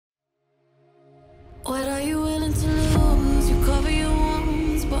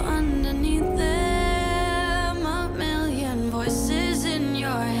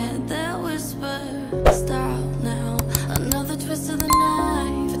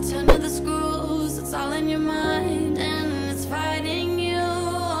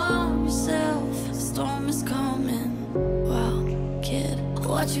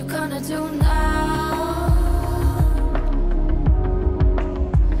What you gonna do now?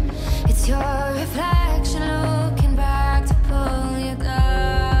 It's your reflection looking back to pull you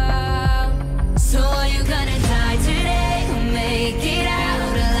down. So are you gonna die today or make it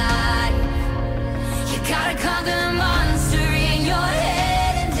out alive? You gotta conquer the monster in your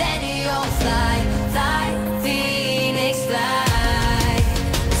head and then you'll fly, fly, Phoenix fly.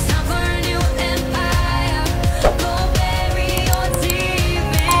 It's time for a new empire. Go bury your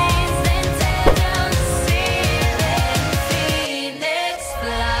demons, then tear down the ceiling, Phoenix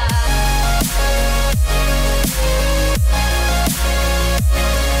fly.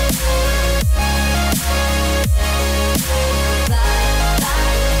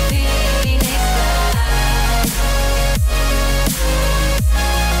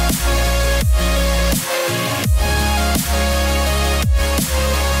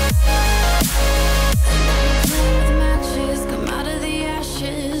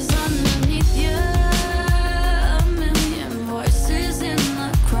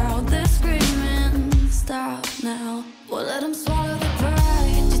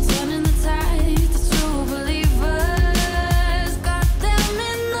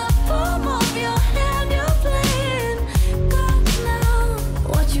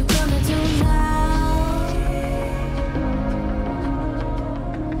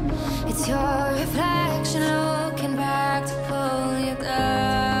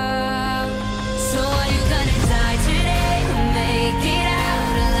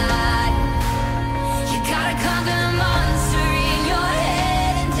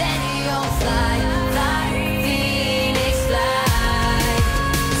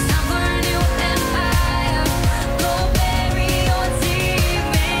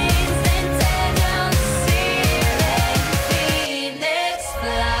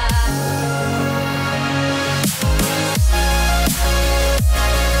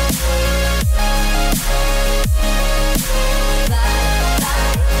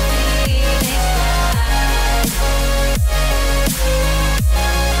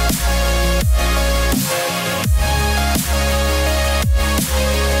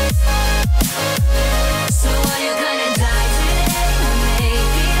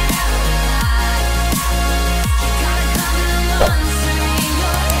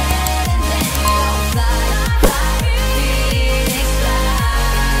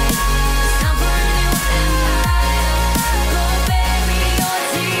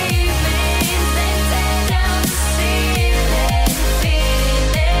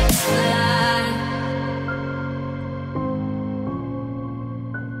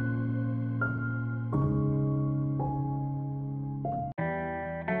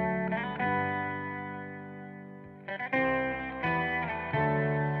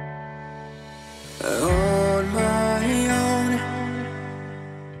 On my own,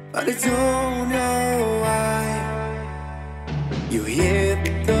 but I don't know why. You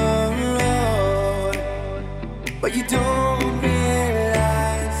hit the road, but you don't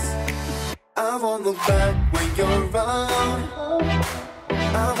realize I won't look back when you're around.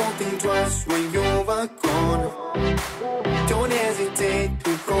 I won't think twice when you're gone. Don't hesitate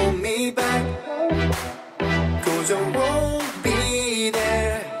to call me back, 'cause I won't be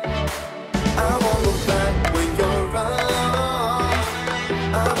there. I won't look back when you're around.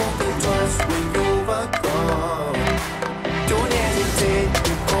 I won't think twice when you're gone. Don't hesitate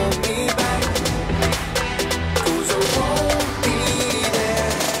to call me back, 'cause I won't be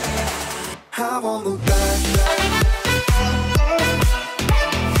there. I won't look back.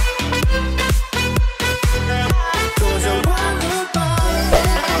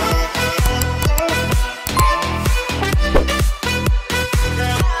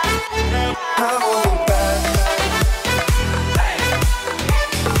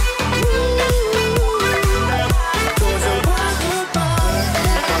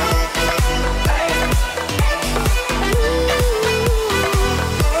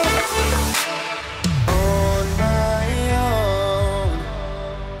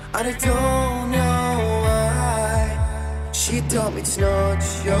 I don't know why. She told me it's not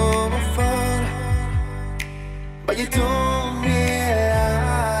your fault, but you don't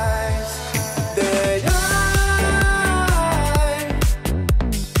realize that I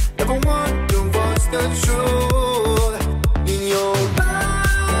never wonder what's the truth in your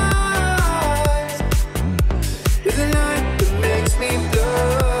eyes. There's a light that makes me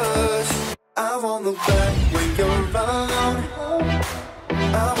blush. I won't look back when you're around.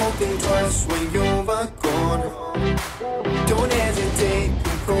 I won't think twice when you're gone. Don't hesitate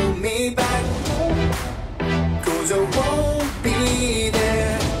to call me back, 'cause I won't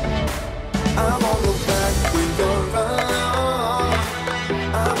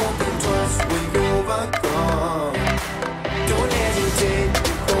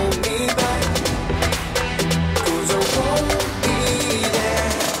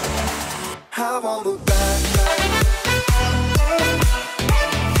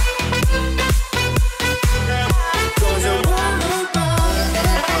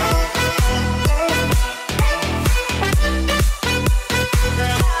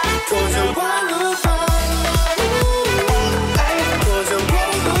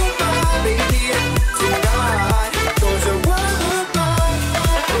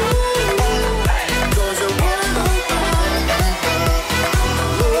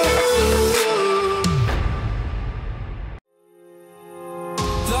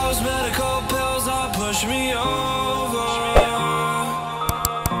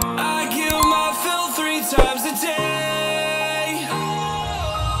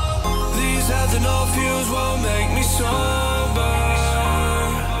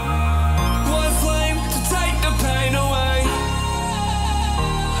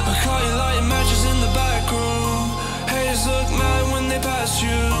past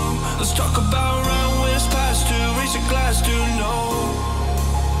you. Let's talk about right when it's past due. Raise a glass to know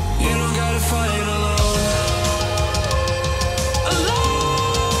you don't gotta fight alone.